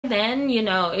then, you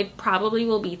know, it probably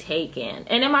will be taken.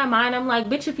 And in my mind, I'm like,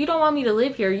 bitch, if you don't want me to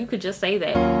live here, you could just say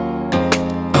that.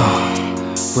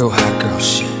 Real hot girl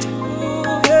shit.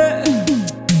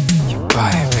 You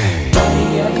buy it, baby.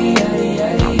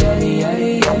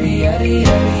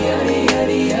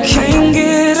 Can't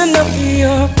get enough of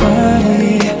your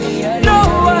body. No,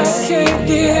 I can't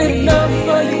get enough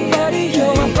of your body,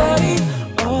 your body.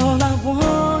 All I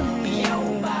want is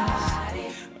your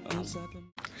body.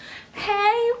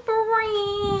 Hey,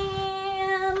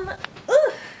 friend.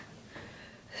 Ugh.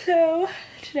 So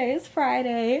today is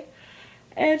Friday,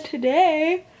 and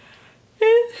today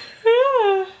is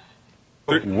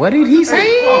what did he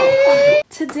say?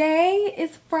 Today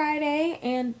is Friday,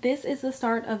 and this is the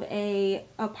start of a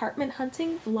apartment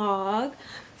hunting vlog.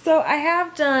 So I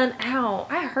have done, ow,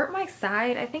 I hurt my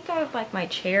side. I think like my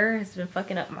chair has been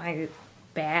fucking up my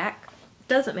back.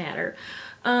 Doesn't matter.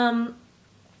 Y'all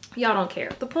don't care.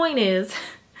 The point is,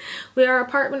 we are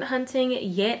apartment hunting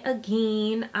yet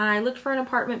again. I looked for an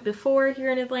apartment before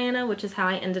here in Atlanta, which is how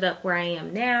I ended up where I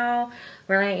am now.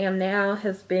 Where I am now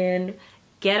has been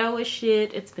ghetto as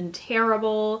shit. It's been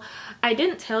terrible. I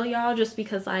didn't tell y'all just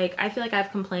because, like, I feel like I've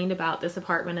complained about this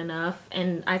apartment enough,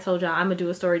 and I told y'all I'm gonna do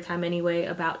a story time anyway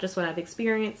about just what I've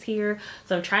experienced here,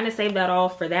 so I'm trying to save that all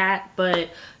for that. But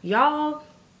y'all,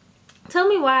 tell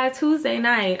me why Tuesday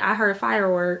night I heard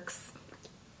fireworks.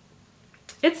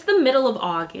 It's the middle of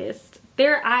August.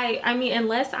 I mean,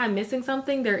 unless I'm missing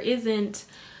something, there isn't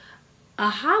a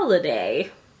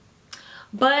holiday.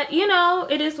 But, you know,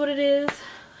 it is what it is.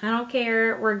 I don't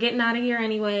care. We're getting out of here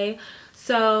anyway.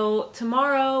 So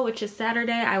tomorrow, which is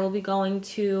Saturday, I will be going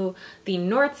to the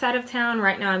north side of town.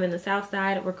 Right now I'm in the south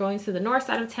side. We're going to the north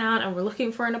side of town, and we're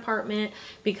looking for an apartment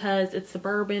because it's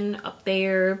suburban up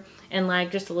there and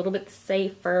like just a little bit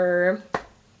safer.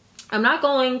 I'm not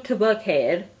going to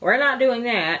Buckhead. We're not doing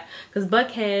that because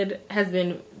Buckhead has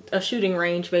been a shooting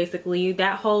range, basically.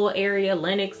 That whole area,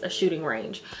 Lenox, a shooting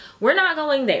range. We're not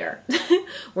going there.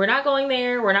 We're not going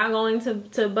there. We're not going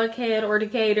to Buckhead or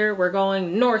Decatur. We're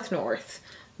going north.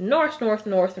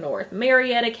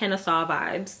 Marietta, Kennesaw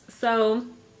vibes. So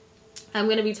I'm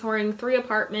going to be touring 3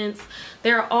 apartments.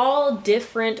 They're all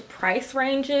different price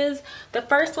ranges. The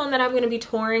first one that I'm going to be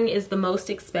touring is the most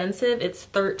expensive. It's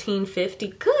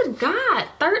 $13.50. Good God,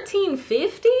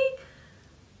 $13.50?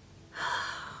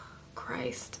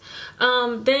 Christ.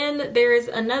 Then there's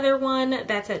another one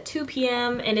that's at 2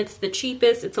 p.m. and it's the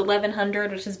cheapest. It's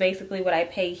 $1,100, which is basically what I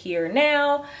pay here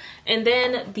now. And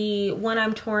then the one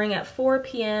I'm touring at 4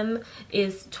 p.m.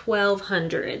 is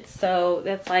 $1,200. So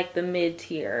that's like the mid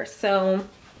tier. So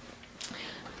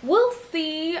we'll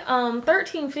see.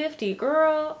 $13.50,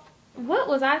 girl. What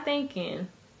was I thinking?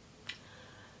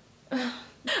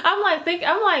 I'm like,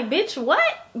 bitch,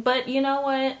 what? But you know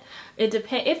what? It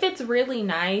depends. If it's really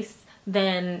nice,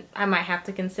 then I might have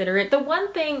to consider it. The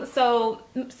one thing, so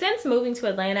since moving to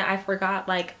Atlanta, I forgot,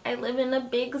 like, I live in a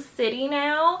big city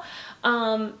now,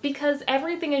 because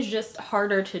everything is just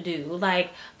harder to do. Like,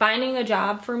 finding a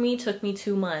job for me took me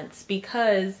 2 months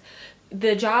because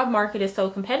the job market is so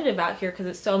competitive out here because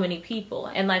it's so many people.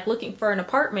 And like looking for an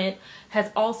apartment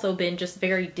has also been just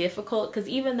very difficult because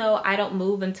even though I don't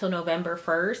move until November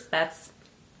 1st, that's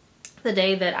the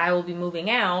day that I will be moving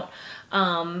out,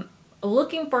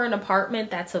 looking for an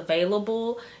apartment that's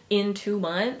available in 2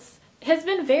 months has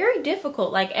been very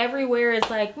difficult. Like everywhere is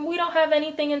like, we don't have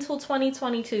anything until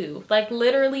 2022. Like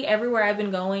literally everywhere I've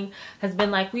been going has been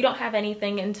like, we don't have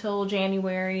anything until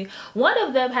January. One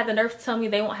of them had the nerve to tell me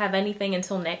they won't have anything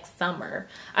until next summer.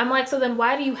 I'm like, so then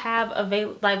why do you have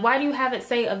why do you have it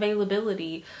say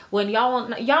availability when y'all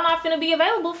not gonna be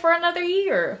available for another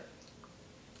year?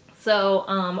 So,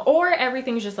 or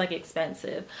everything's just like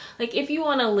expensive. Like if you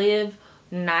want to live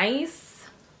nice,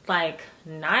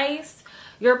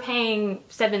 you're paying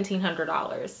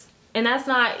 $1,700. And that's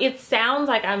not, it sounds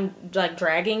like I'm like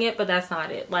dragging it, but that's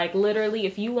not it. Like literally,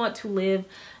 if you want to live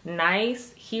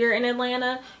nice here in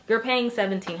Atlanta, you're paying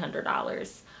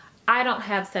 $1,700. I don't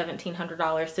have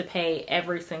 $1,700 to pay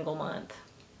every single month.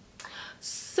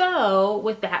 So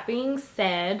with that being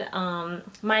said,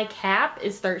 my cap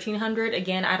is $1,300.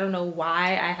 Again, I don't know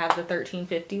why I have the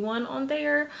 $13.50 one on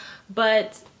there,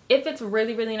 but if it's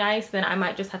really, really nice, then I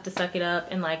might just have to suck it up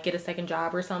and like get a second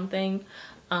job or something.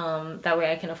 That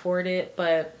way I can afford it.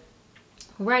 But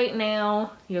right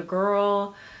now, your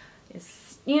girl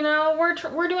is you know, we're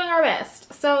doing our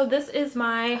best. So this is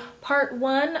my part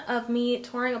 1 of me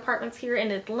touring apartments here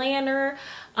in Atlanta.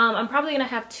 I'm probably gonna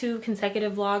have 2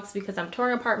 consecutive vlogs because I'm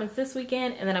touring apartments this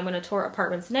weekend and then I'm gonna tour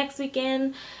apartments next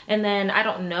weekend, and then I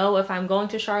don't know if I'm going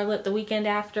to Charlotte the weekend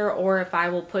after or if I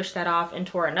will push that off and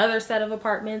tour another set of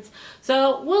apartments.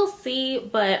 So we'll see,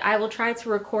 but I will try to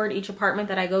record each apartment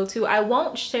that I go to. I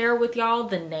won't share with y'all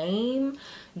the name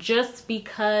just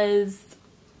because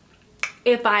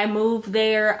if I move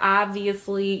there,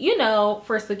 obviously, you know,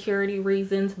 for security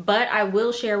reasons, but I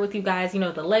will share with you guys, you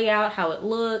know, the layout, how it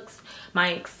looks, my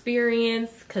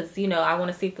experience, because, you know, I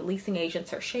want to see if the leasing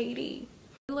agents are shady.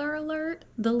 Spoiler alert,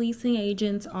 the leasing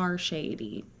agents are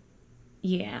shady.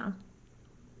 Yeah.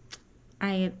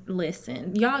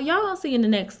 Listen, y'all will see in the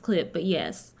next clip, but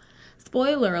yes,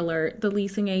 spoiler alert, the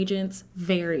leasing agents,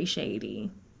 very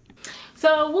shady.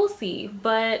 So we'll see,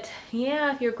 but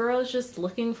yeah, your girl is just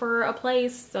looking for a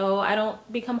place so I don't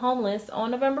become homeless on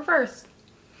November 1st.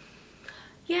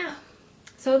 Yeah,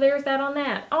 so there's that on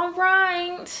that. All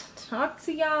right, talk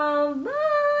to y'all,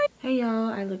 bye. Hey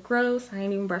y'all, I look gross. I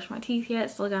ain't even brushed my teeth yet,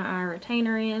 still got eye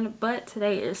retainer in, but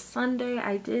today is Sunday.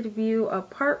 I did view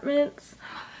apartments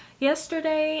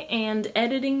yesterday and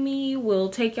editing me will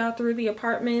take y'all through the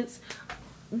apartments,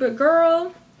 but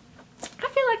girl, I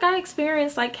feel like I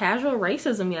experienced like casual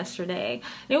racism yesterday.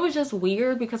 It was just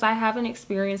weird because I haven't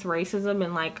experienced racism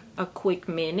in like a quick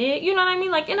minute. You know what I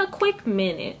mean? Like in a quick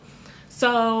minute.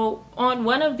 So on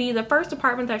one of the first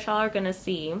apartment that y'all are gonna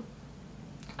see,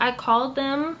 I called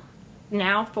them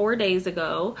now 4 days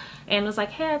ago and was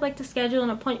like, hey, I'd like to schedule an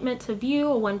appointment to view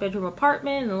a 1-bedroom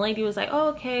apartment. And the lady was like,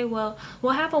 oh, okay, well,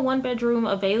 we'll have a 1-bedroom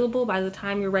available by the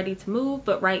time you're ready to move,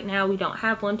 but right now we don't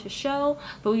have one to show,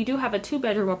 but we do have a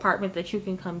 2-bedroom apartment that you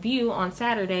can come view on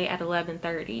Saturday at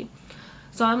 11:30.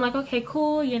 So I'm like, okay,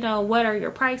 cool, you know, what are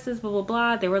your prices, blah blah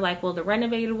blah. They were like, well, the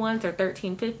renovated ones are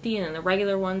 $13.50 and then the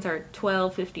regular ones are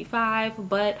 $12.55,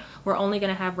 but we're only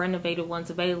gonna have renovated ones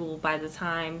available by the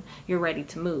time you're ready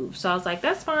to move. So I was like,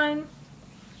 that's fine,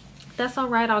 that's all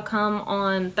right, I'll come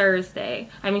on Thursday.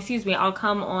 I'll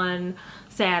come on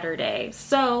Saturday.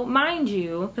 So mind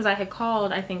you, because I had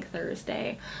called I think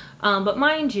Thursday, but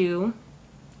mind you,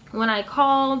 when I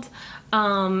called,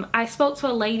 I spoke to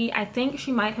a lady. I think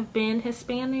she might have been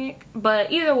Hispanic,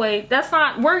 but either way, there's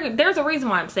a reason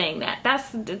why I'm saying that.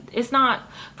 It's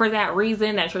not for that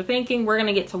reason that you're thinking. We're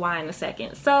gonna get to why in a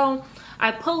second. So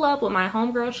I pull up with my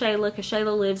homegirl Shayla, because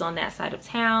Shayla lives on that side of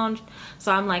town.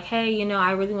 So I'm like, hey, you know,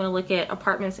 I really want to look at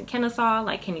apartments in Kennesaw.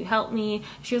 Like, can you help me?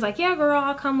 She was like, yeah, girl,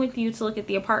 I'll come with you to look at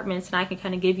the apartments and I can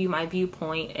kind of give you my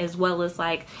viewpoint as well as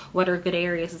like what are good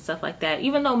areas and stuff like that.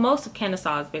 Even though most of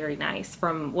Kennesaw is very nice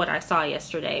from what I saw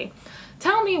yesterday.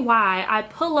 Tell me why I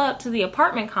pull up to the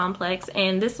apartment complex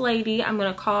and this lady, I'm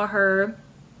going to call her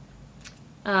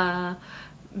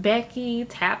Becky,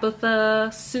 Tabitha,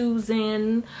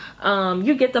 Susan,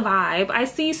 you get the vibe. I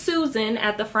see Susan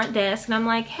at the front desk and I'm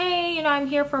like, hey, you know, I'm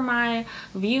here for my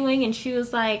viewing. And she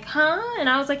was like, huh? And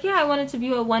I was like, yeah, I wanted to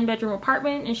view a 1-bedroom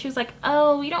apartment. And she was like,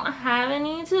 oh, we don't have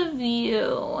any to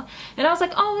view. And I was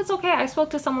like, oh, it's okay. I spoke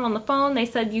to someone on the phone. They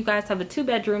said you guys have a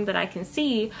 2-bedroom that I can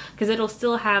see because it'll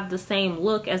still have the same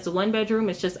look as the 1-bedroom.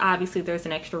 It's just obviously there's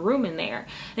an extra room in there.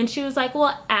 And she was like,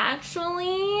 well,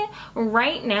 actually,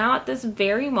 right now at this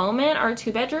very moment our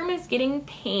 2-bedroom is getting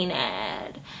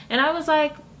painted. And I was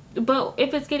like, but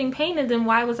if it's getting painted, then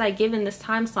why was I given this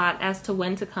time slot as to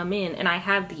when to come in? And I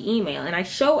have the email and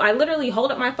I literally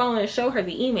hold up my phone and show her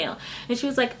the email and she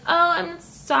was like, oh, I'm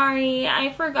sorry,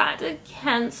 I forgot to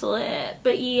cancel it,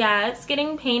 but yeah, it's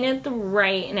getting painted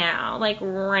right now, like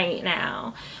right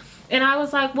now. And I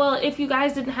was like, well, if you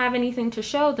guys didn't have anything to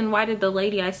show, then why did the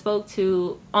lady I spoke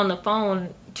to on the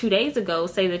phone 2 days ago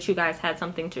say that you guys had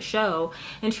something to show?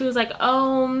 And she was like,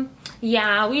 oh,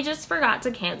 yeah, we just forgot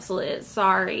to cancel it,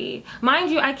 sorry.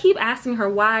 Mind you, I keep asking her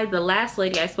why the last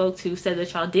lady I spoke to said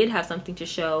that y'all did have something to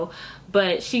show,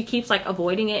 but she keeps like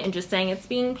avoiding it and just saying it's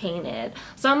being painted.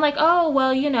 So I'm like, oh,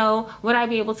 well, you know, would I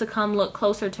be able to come look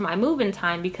closer to my move-in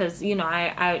time? Because, you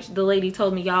know, the lady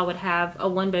told me y'all would have a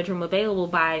 1-bedroom available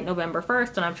by November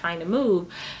 1st when I'm trying to move.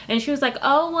 And she was like,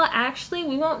 oh, well, actually,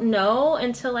 we won't know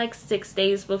until like 6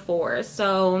 days before.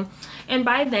 So, and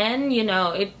by then, you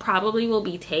know, it probably will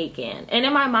be taken. And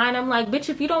in my mind, I'm like, bitch,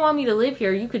 if you don't want me to live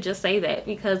here, you could just say that.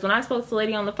 Because when I spoke to the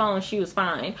lady on the phone, she was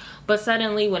fine. But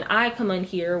suddenly when I come in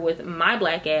here with my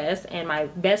black ass and my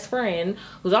best friend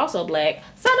who's also black,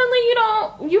 suddenly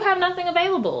you have nothing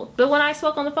available. But when I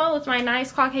spoke on the phone with my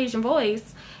nice Caucasian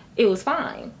voice, it was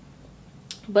fine.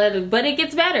 but it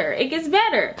gets better. It gets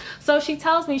better. So she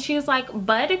tells me, she's like,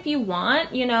 but if you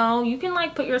want, you know, you can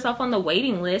like put yourself on the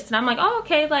waiting list. And I'm like, oh,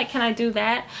 okay, like, can I do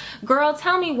that? Girl,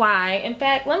 tell me why. In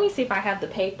fact, let me see if I have the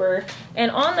paper.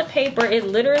 And on the paper, it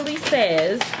literally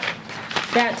says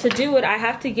that to do it, I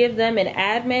have to give them an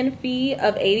admin fee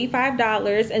of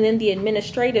 $85 and then the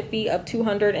administrative fee of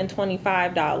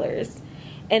 $225.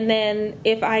 And then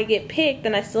if I get picked,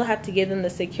 then I still have to give them the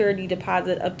security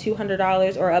deposit of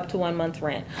 $200 or up to 1 month's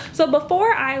rent. So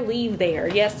before I leave there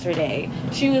yesterday,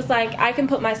 she was like, I can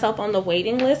put myself on the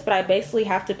waiting list, but I basically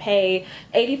have to pay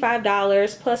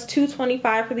 $85 plus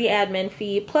 $225 for the admin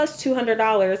fee plus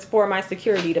 $200 for my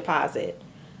security deposit,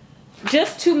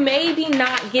 just to maybe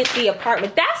not get the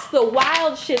apartment. That's the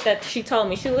wild shit that she told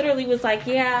me. She literally was like,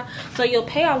 yeah, so you'll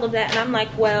pay all of that. And I'm like,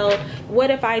 well,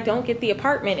 what if I don't get the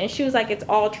apartment? And she was like, it's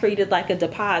all treated like a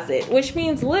deposit, which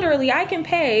means literally I can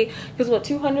pay, because what,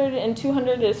 200 and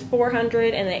 200 is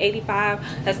 400, and then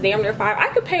 85, that's damn near 5. I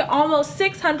could pay almost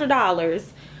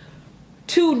 $600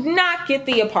 to not get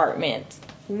the apartment.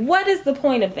 What is the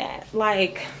point of that?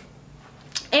 Like,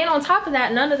 and on top of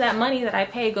that, none of that money that I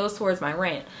pay goes towards my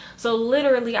rent. So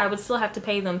literally, I would still have to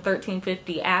pay them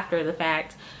 $13.50 after the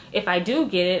fact if I do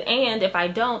get it. And if I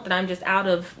don't, then I'm just out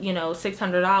of, you know,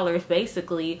 $600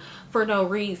 basically for no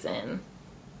reason.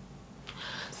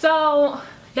 So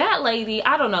that lady,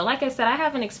 I don't know, like I said, I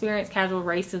haven't experienced casual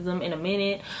racism in a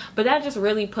minute, but that just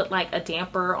really put like a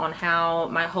damper on how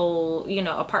my whole, you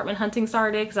know, apartment hunting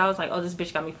started, because I was like, oh, this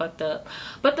bitch got me fucked up.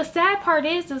 But the sad part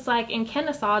is like in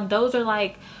Kennesaw, those are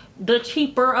like the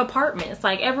cheaper apartments.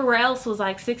 Like everywhere else was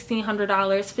like $1,600,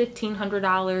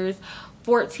 $1,500,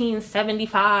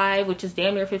 $1,475, which is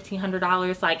damn near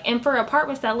 $1,500, like, and for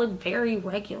apartments that look very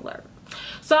regular.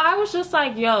 So I was just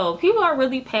like, yo, people are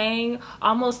really paying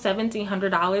almost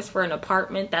 $1,700 for an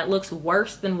apartment that looks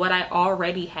worse than what I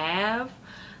already have.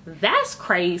 That's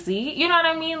crazy. You know what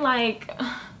I mean? Like,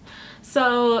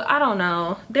 so I don't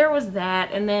know. There was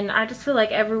that. And then I just feel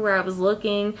like everywhere I was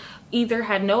looking either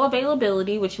had no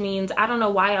availability, which means I don't know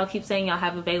why y'all keep saying y'all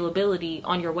have availability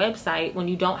on your website when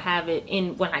you don't have it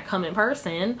in when I come in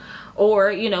person.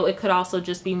 Or, you know, it could also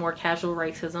just be more casual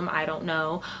racism. I don't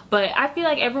know. But I feel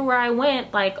like everywhere I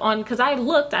went, like because I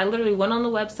literally went on the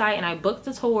website and I booked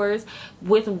the tours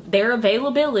with their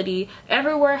availability.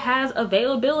 Everywhere has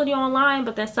availability online,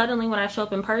 but then suddenly when I show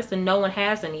up in person, no one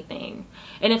has anything.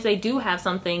 And if they do have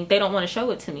something, they don't want to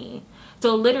show it to me.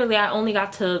 So literally I only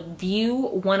got to view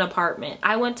one apartment.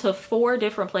 I went to 4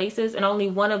 different places and only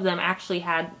one of them actually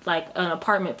had like an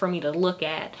apartment for me to look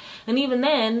at. And even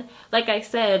then, like I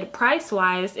said, price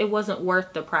wise, it wasn't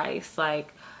worth the price.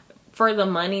 Like for the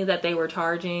money that they were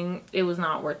charging, it was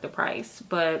not worth the price.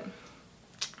 But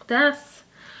that's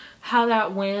how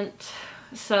that went.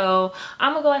 So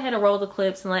I'm gonna go ahead and roll the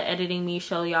clips and let editing me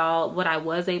show y'all what I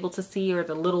was able to see, or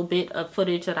the little bit of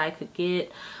footage that I could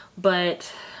get.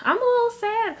 But I'm a little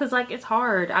sad because like it's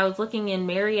hard. I was looking in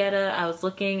Marietta, I was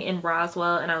looking in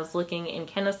Roswell, and I was looking in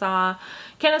Kennesaw.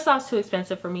 Kennesaw's too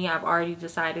expensive for me. I've already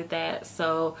decided that.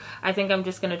 So I think I'm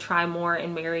just gonna try more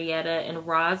in Marietta and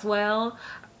Roswell.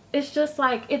 It's just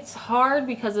like, it's hard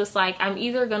because it's like I'm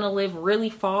either gonna live really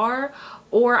far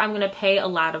or I'm gonna pay a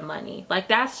lot of money. Like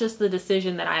that's just the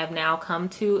decision that I have now come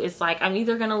to. It's like I'm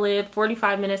either gonna live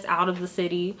 45 minutes out of the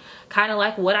city, kind of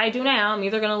like what I do now. I'm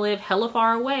either gonna live hella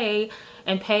far away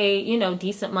and pay, you know,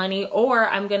 decent money, or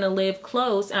I'm gonna live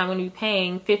close and I'm gonna be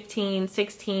paying $1,500,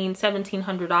 $1,600,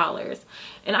 $1,700.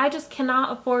 And I just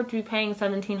cannot afford to be paying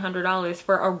 $1,700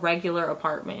 for a regular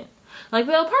apartment. Like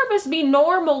the apartments be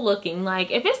normal looking.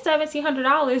 Like if it's $1,700,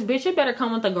 bitch, it better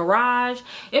come with a garage.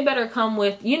 It better come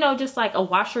with, you know, just like a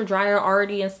washer dryer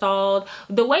already installed.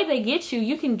 The way they get you,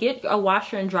 you can get a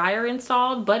washer and dryer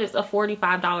installed, but it's a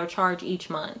 $45 charge each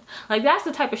month. Like that's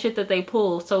the type of shit that they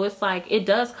pull. So it's like it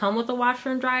does come with a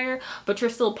washer and dryer, but you're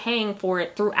still paying for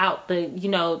it throughout the, you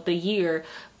know, the year,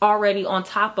 already on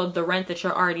top of the rent that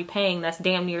you're already paying. That's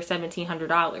damn near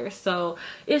 $1,700. So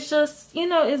it's just, you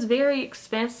know, it's very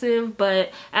expensive. But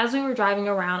as we were driving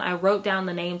around, I wrote down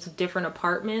the names of different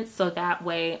apartments so that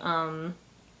way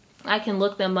I can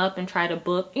look them up and try to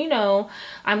book. You know,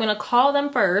 I'm gonna call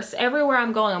them first. Everywhere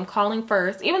I'm going, I'm calling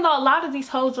first, even though a lot of these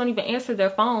hoes don't even answer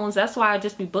their phones. That's why I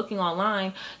just be booking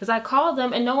online, because I call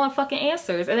them and no one fucking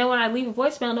answers, and then when I leave a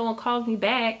voicemail, no one calls me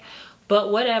back. But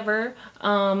whatever.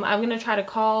 I'm gonna try to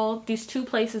call these 2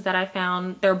 places that I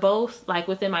found. They're both like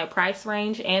within my price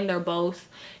range, and they're both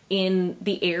in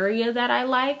the area that I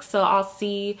like. So I'll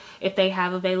see if they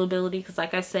have availability, because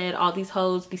like I said, all these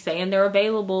hoes be saying they're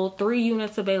available, 3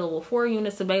 units available, 4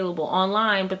 units available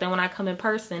online, but then when I come in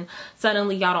person,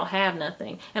 suddenly y'all don't have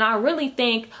nothing. And I really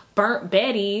think Burnt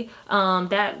Betty,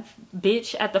 that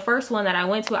bitch at the first one that I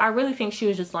went to, I really think she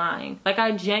was just lying. Like,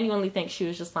 I genuinely think she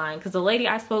was just lying, because the lady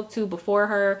I spoke to before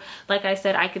her, like I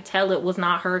said, I could tell it was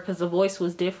not her because the voice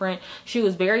was different. She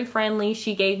was very friendly.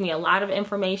 She gave me a lot of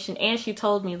information, and she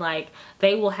told me like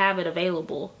they will have it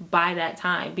available by that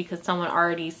time because someone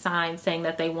already signed saying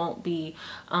that they won't be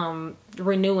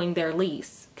renewing their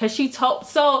lease. Because she told,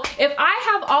 so if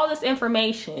I have all this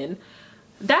information,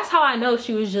 that's how I know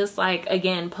she was just like,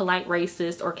 again, polite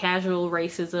racist or casual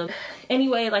racism.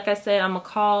 Anyway, like I said, I'm gonna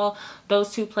call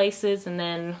those 2 places, and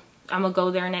then I'm gonna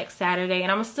go there next Saturday,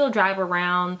 and I'm gonna still drive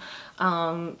around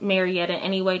Marietta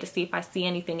anyway to see if I see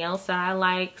anything else that I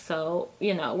like. So,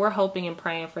 you know, we're hoping and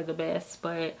praying for the best,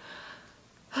 but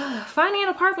finding an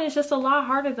apartment is just a lot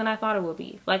harder than I thought it would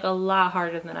be. Like, a lot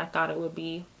harder than I thought it would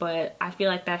be. But I feel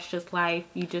like that's just life.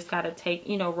 You just gotta take,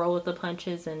 you know, roll with the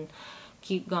punches and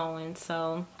keep going.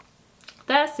 So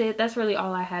that's it. That's really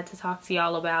all I had to talk to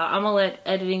y'all about. I'm gonna let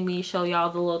editing me show y'all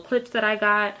the little clips that I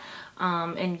got,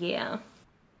 and yeah.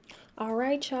 All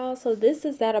right, y'all, so this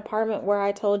is that apartment where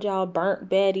I told y'all Burnt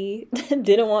Betty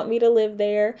didn't want me to live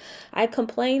there. I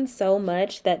complained so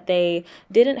much that they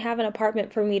didn't have an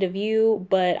apartment for me to view,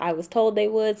 but I was told they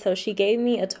would, so she gave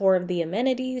me a tour of the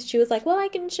amenities. She was like, well, I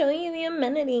can show you the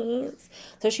amenities.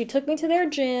 So she took me to their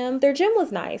gym. Their gym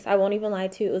was nice. I won't even lie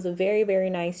to you. It was a very,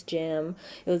 very nice gym.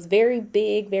 It was very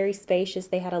big, very spacious.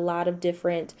 They had a lot of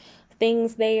different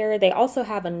things there. They also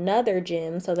have another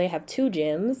gym, so they have 2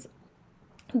 gyms.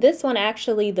 This one,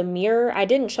 actually, the mirror, I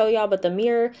didn't show y'all, but the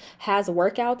mirror has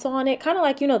workouts on it. Kind of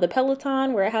like, you know, the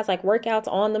Peloton where it has like workouts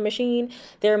on the machine.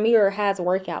 Their mirror has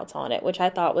workouts on it, which I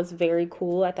thought was very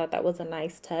cool. I thought that was a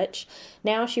nice touch.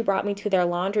 Now she brought me to their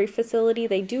laundry facility.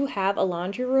 They do have a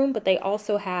laundry room, but they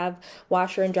also have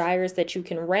washer and dryers that you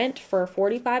can rent for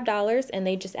 $45, and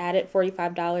they just added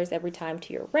 $45 every time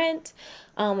to your rent.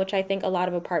 Which I think a lot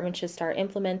of apartments should start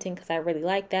implementing, because I really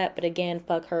like that. But again,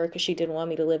 fuck her, because she didn't want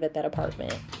me to live at that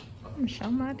apartment. Show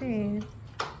my dad.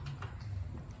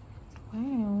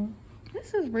 Wow,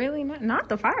 this is really not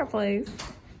the fireplace.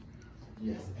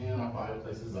 Yes, and our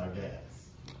fireplaces are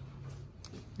gas.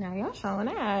 Now y'all showing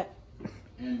that.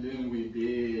 And then we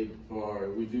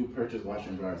do purchase washer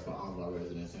and dryers for all of our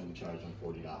residents, and we charge them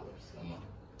 $40 a month.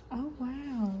 Oh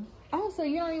wow. Oh, so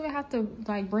you don't even have to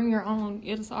like bring your own,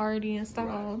 it's already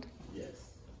installed. Right.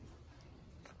 Yes.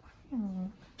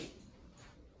 Wow.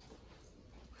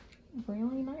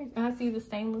 Really nice. I see the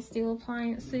stainless steel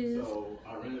appliances. So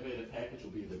our renovated package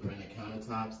will be the granite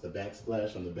countertops, the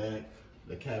backsplash on the back,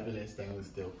 the cabinet, stainless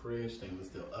steel fridge, stainless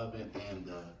steel oven, and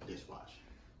the dishwasher.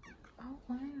 Oh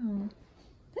wow.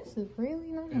 This is really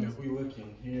nice. And if we look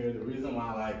in here, the reason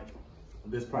why I like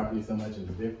this property so much is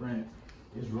different.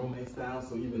 It's roommate style,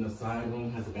 so even the side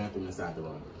room has a bathroom inside the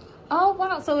room. Oh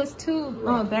wow, so it's 2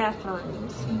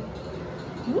 bathrooms.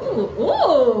 Ooh,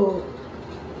 ooh.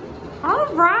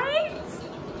 All right.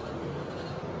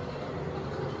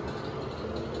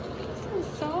 This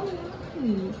is so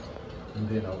nice. And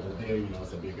then over there, you know,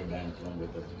 it's a bigger bathroom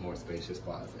with a more spacious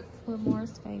closet. With more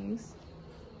space.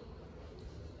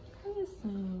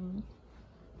 Listen.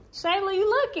 Shayla, you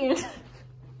looking?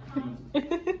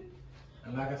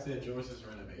 And like I said, yours is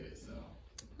renovated, so.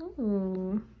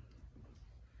 Ooh.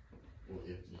 Well,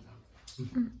 if you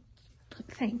know.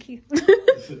 Thank you.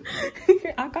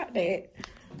 I got that.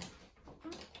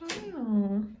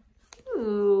 Wow.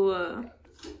 Ooh.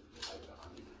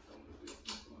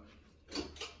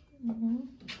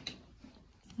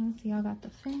 I see y'all got the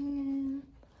fan.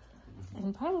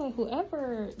 And by the way,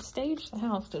 whoever staged the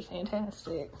house did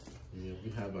fantastic. Yeah,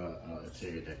 we have a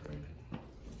chair decorated.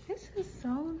 This is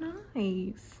so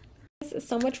nice.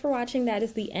 So much for watching. That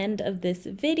is the end of this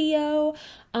video.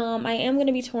 I am going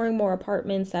to be touring more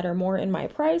apartments that are more in my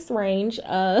price range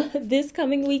this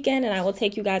coming weekend, and I will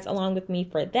take you guys along with me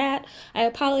for that. I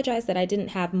apologize that I didn't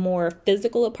have more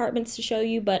physical apartments to show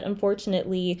you, but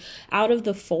unfortunately, out of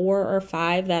the 4 or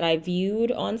 5 that I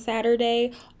viewed on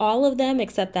Saturday, all of them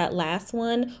except that last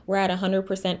one were at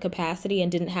 100% capacity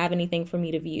and didn't have anything for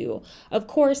me to view. Of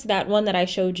course, that one that I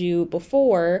showed you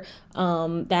before,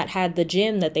 that had the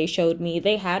gym that they showed me,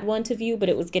 they had one to view, but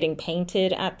it was getting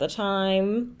painted at the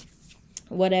time.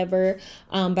 whatever.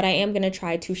 But I am going to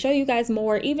try to show you guys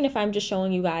more, even if I'm just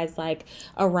showing you guys like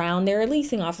around their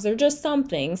leasing office or just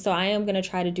something. So I am going to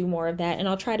try to do more of that, and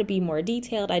I'll try to be more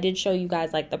detailed. I did show you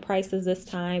guys like the prices this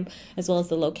time, as well as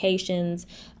the locations.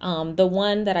 The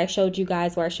one that I showed you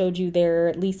guys, where I showed you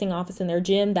their leasing office and their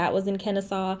gym, that was in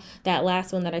Kennesaw. That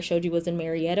last one that I showed you was in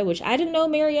Marietta, which I didn't know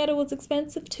Marietta was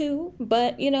expensive too,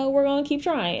 but you know, we're going to keep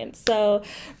trying. So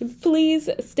please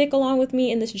stick along with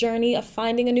me in this journey of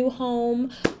finding a new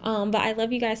home. But I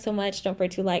love you guys so much. Don't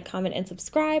forget to like, comment, and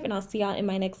subscribe, and I'll see y'all in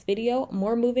my next video.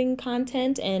 More moving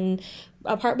content and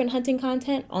apartment hunting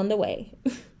content on the way.